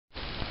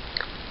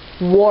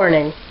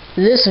Warning,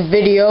 this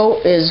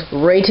video is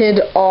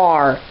rated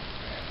R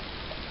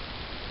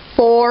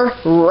for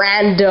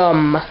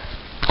random.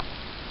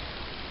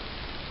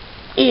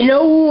 In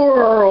a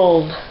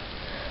world,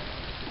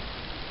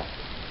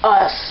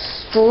 a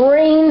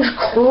strange,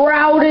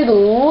 crowded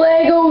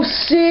Lego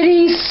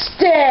city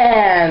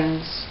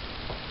stands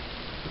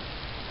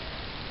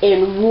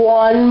in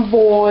one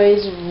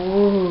boy's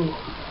room.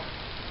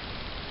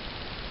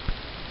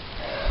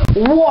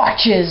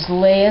 Watches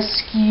lay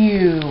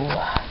askew.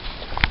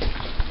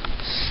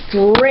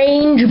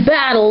 Strange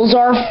battles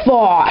are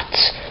fought.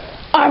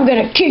 I'm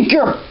gonna kick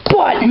your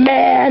butt,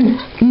 man!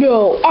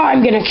 No,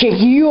 I'm gonna kick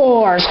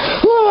yours!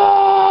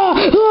 Ah!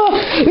 Ah!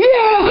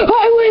 Yeah!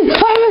 I win!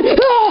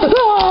 Ah!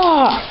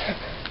 Ah!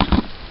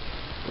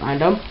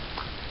 Random.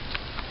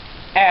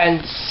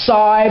 And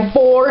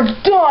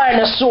cyborg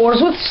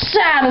dinosaurs with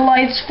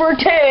satellites for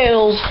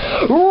tails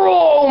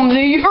roam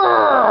the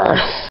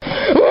earth!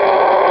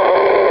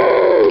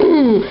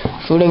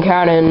 Shooting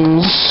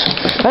cannons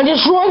and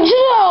destroying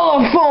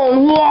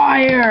telephone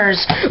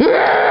wires!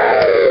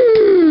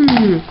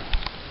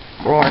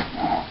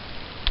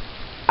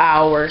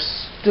 Our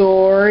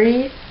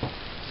story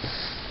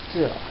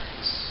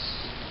starts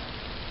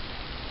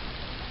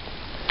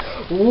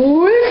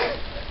with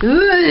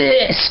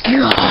this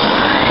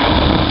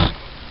guy.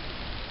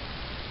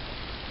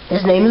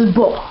 His name is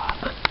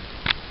Bob.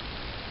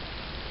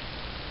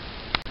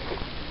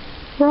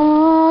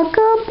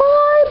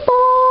 Rock-a-bye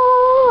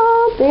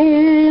Bob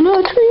in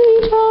a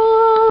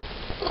treetop.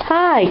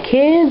 Hi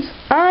kids,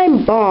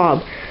 I'm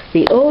Bob,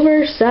 the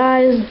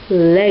oversized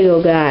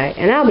Lego guy,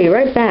 and I'll be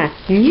right back.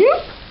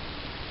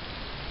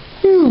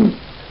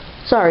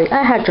 Sorry,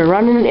 I had to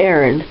run an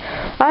errand.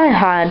 I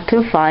had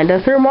to find a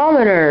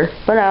thermometer,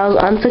 but I was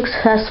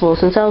unsuccessful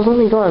since I was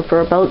only gone for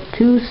about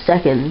 2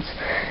 seconds.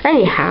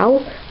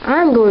 Anyhow,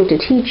 I'm going to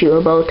teach you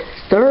about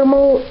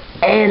thermal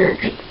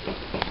energy.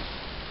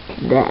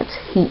 That's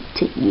heat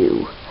to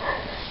you.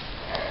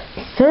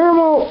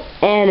 Thermal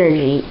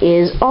energy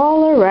is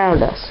all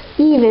around us,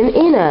 even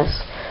in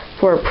us.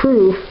 For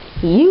proof,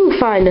 you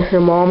find a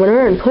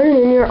thermometer and put it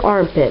in your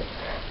armpit,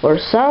 or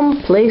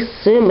someplace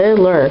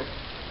similar.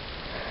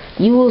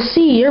 You will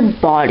see your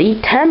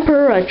body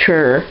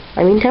temperature.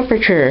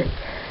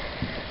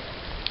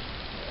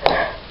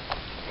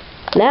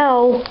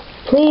 Now,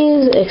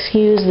 please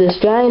excuse this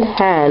giant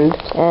hand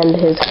and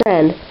his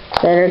friend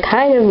that are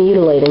kind of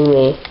mutilating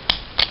me.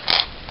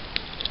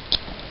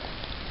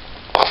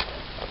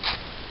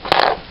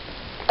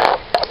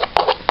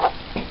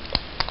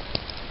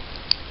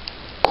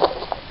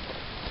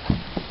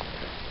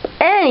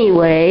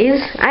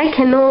 Anyways, I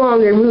can no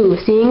longer move,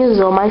 seeing as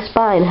though my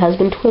spine has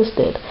been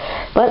twisted,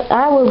 but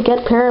I will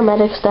get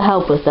paramedics to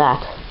help with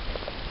that.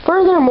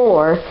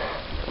 Furthermore,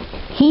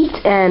 heat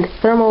and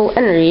thermal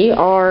energy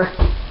are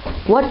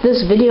what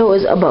this video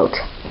is about,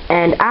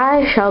 and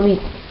I shall be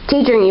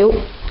teaching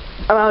you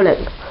about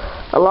it,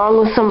 along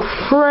with some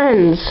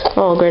friends.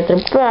 Oh great,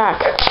 they're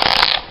back.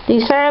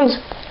 These fans,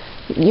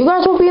 you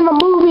guys won't be in the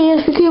movie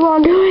if you keep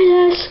on doing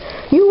this.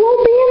 You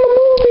won't be in the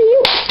movie.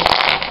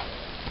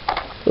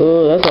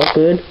 Oh, that's not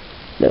good.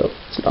 No,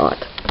 it's not.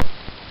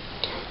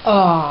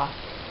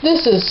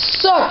 This is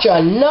such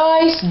a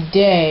nice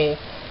day.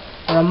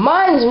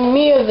 Reminds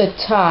me of the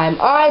time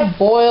I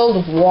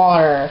boiled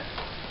water.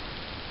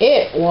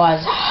 It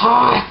was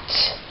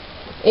hot.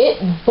 It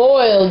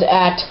boiled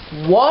at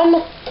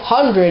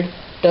 100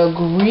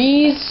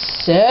 degrees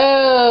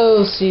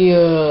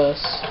Celsius.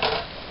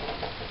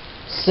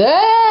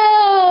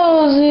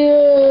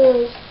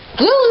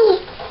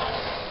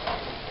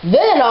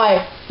 Then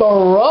I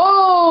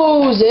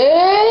froze it.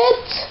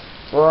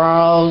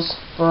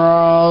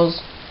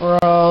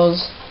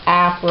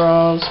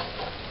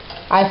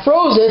 I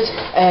froze it,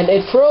 and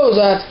it froze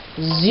at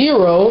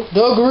 0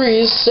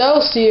 degrees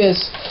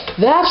Celsius.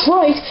 That's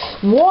right,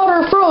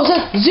 water froze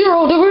at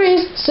 0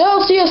 degrees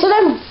Celsius, and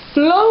I'm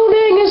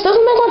floating. This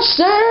doesn't make much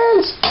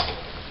sense.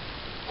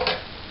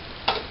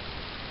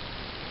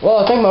 Well,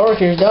 I think my work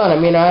here is done. I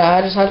mean,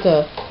 I just had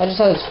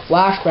this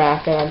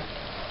flashback, and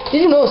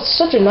did you know it's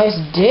such a nice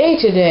day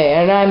today?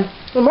 And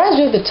it reminds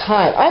me of the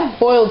time I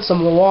boiled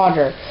some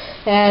water,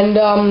 and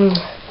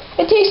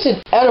it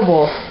tasted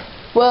edible.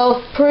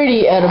 Well,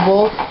 pretty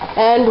edible.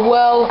 And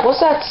well, what's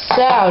that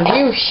sound? Do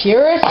you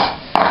hear it?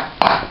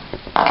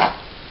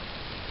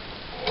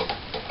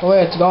 Oh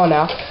wait, it's gone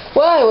now.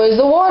 Well, anyways,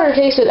 the water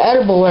tasted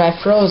edible when I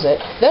froze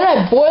it. Then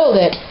I boiled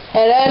it,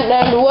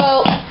 and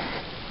well,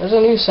 there's a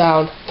new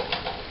sound.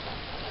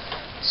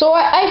 So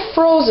I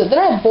froze it, then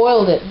I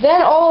boiled it,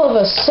 then all of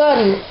a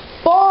sudden,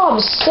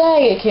 Bob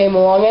Saget came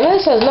along, and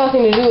this has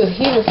nothing to do with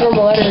heat or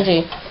thermal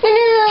energy.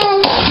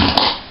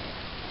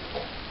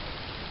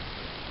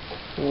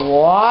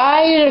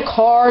 Why did a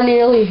car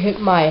nearly hit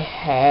my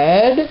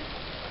head?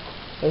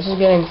 This is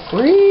getting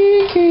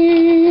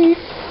freaky.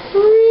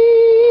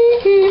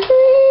 Freaky,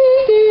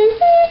 freaky,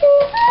 freaky,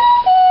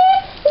 freaky.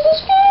 This is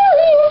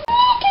scary and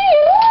freaky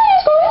and what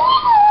is going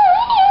on?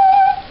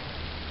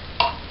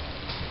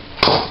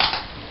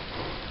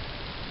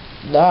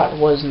 That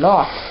was was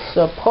not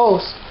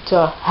supposed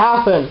to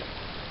happen.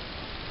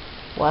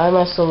 Why am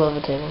I still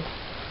levitating?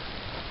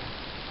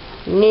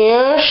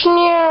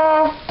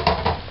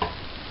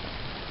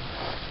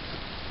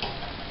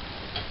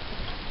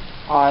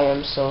 I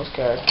am so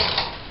scared.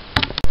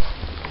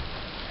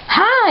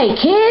 Hi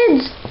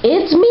kids!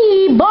 It's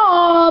me,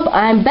 Bob!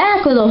 I'm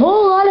back with a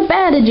whole lot of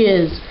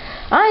bandages.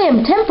 I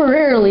am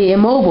temporarily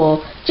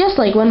immobile, just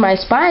like when my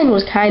spine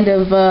was kind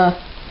of,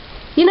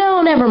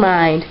 never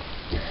mind.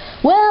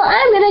 Well,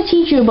 I'm gonna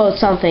teach you about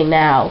something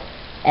now.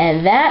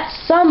 And that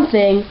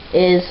something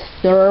is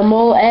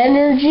thermal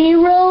energy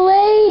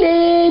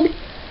related.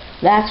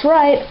 That's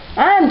right,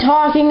 I'm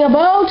talking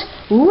about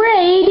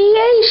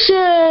radiation!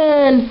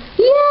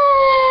 Yay!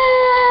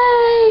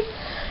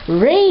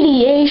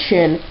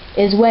 Radiation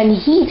is when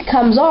heat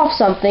comes off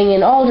something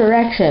in all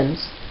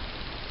directions.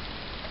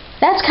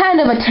 That's kind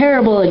of a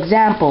terrible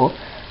example,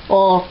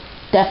 or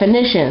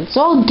definition,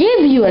 so I'll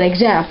give you an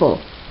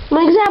example. An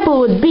example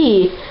would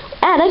be,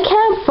 at a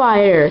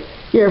campfire,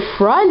 your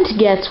front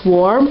gets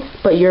warm,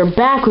 but your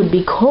back would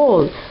be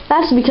cold.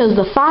 That's because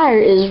the fire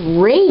is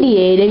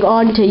radiating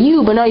onto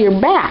you, but not your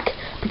back,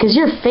 because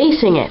you're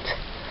facing it.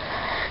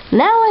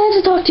 Now I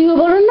have to talk to you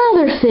about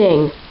another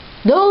thing.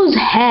 Those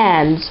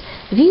hands.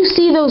 If you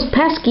see those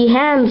pesky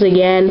hands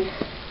again,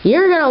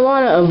 you're going to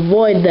want to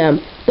avoid them.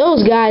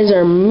 Those guys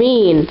are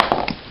mean.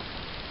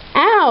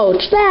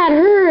 Ouch, that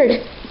hurt.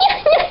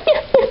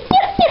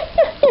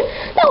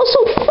 That was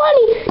so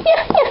funny.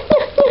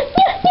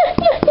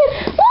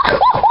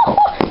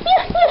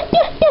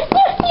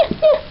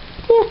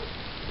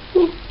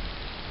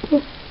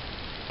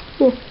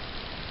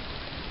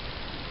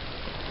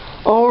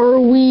 Are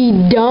we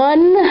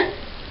done?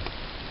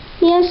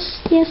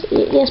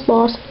 Yes,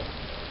 boss.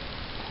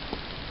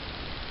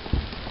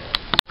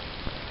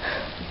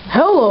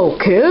 Hello,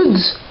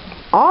 kids.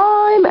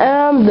 I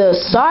am the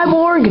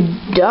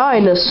Cyborg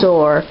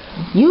Dinosaur.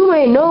 You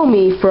may know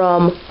me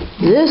from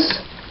this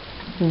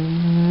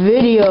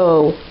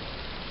video.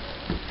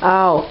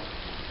 Ow.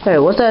 Hey,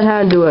 what's that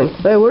hand doing?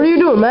 Hey, what are you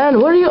doing, man?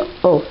 What are you...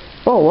 Oh,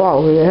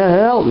 wow.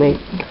 Help me.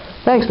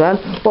 Thanks, man.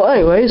 Well,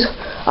 anyways,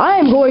 I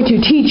am going to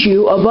teach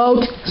you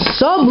about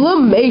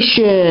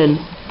sublimation.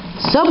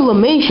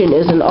 Sublimation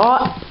is an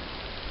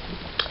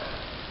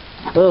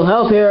Oh,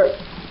 help here.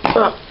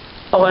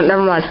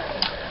 Never mind.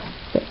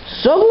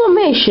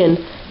 Sublimation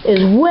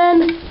is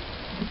when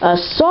a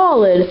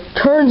solid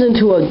turns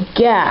into a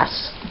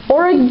gas,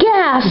 or a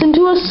gas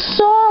into a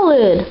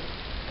solid.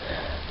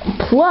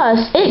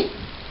 Plus, it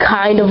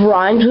kind of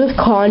rhymes with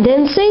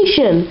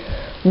condensation,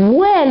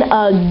 when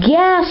a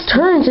gas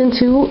turns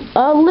into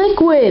a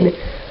liquid.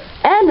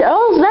 And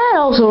that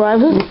also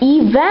rhymes with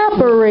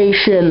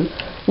evaporation,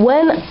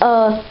 when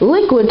a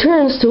liquid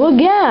turns to a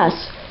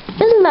gas.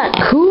 Isn't that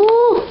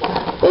cool?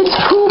 It's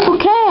cool for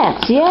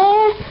cats,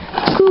 yeah?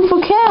 It's cool for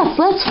cats.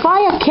 Let's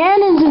fire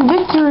cannons in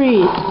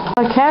victory.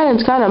 My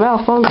cannons kind of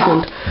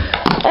malfunctioned.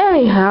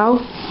 Anyhow,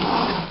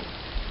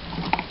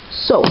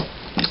 so,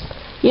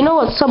 you know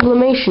what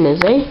sublimation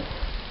is, eh?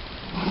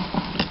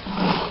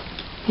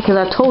 Because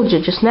I told you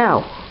just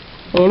now.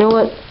 And you know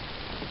what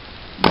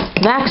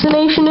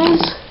vaccination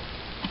is?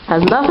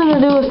 Has nothing to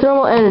do with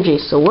thermal energy,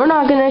 so we're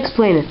not going to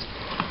explain it.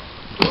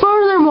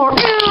 Furthermore,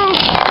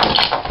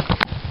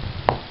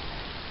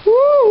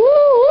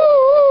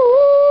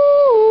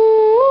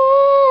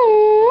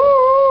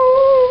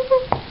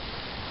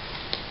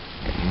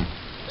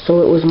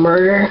 so it was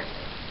murder?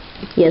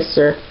 Yes,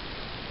 sir.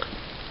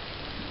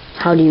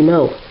 How do you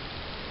know?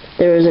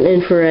 There is an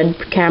infrared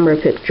camera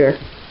picture.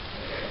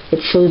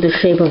 It shows the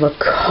shape of a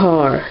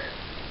car.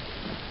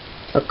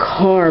 A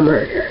car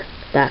murder.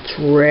 That's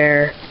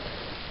rare.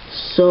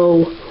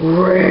 So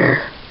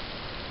rare.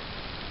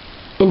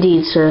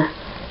 Indeed, sir.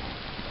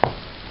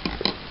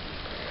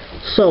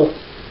 So,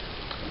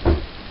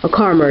 a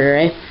car murder,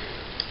 eh?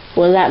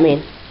 What does that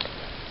mean?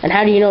 And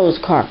how do you know it was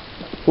a car?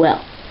 Well,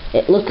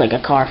 it looked like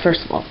a car,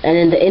 first of all. And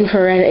in the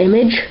infrared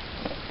image,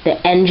 the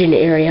engine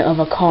area of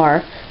a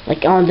car,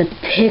 like on the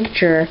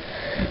picture,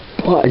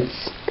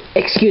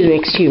 excuse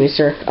me,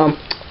 sir.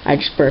 I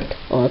just burped.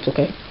 Oh, that's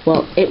okay.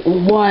 Well, it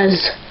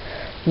was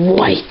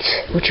white,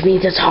 which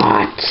means it's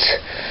hot.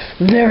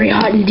 Very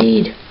hot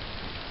indeed.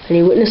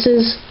 Any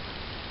witnesses?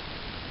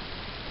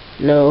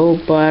 No,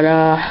 but,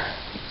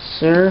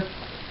 sir?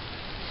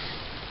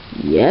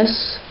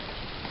 Yes?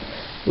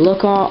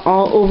 Look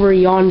all over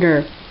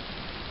yonder.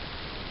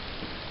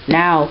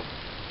 Now.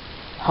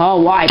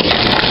 Oh, why?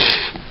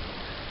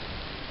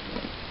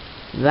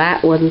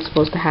 That wasn't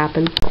supposed to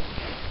happen.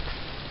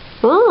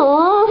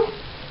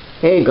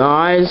 Hey,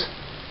 guys.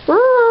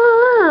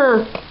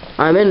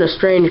 I'm in a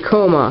strange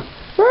coma.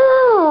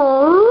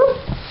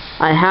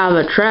 I have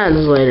a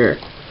translator.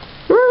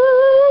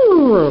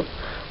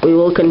 We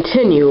will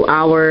continue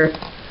our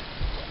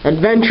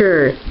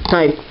adventure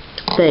type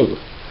thing.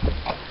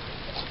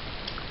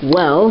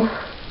 Well,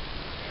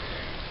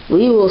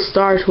 we will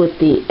start with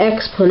the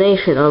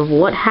explanation of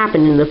what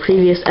happened in the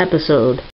previous episode.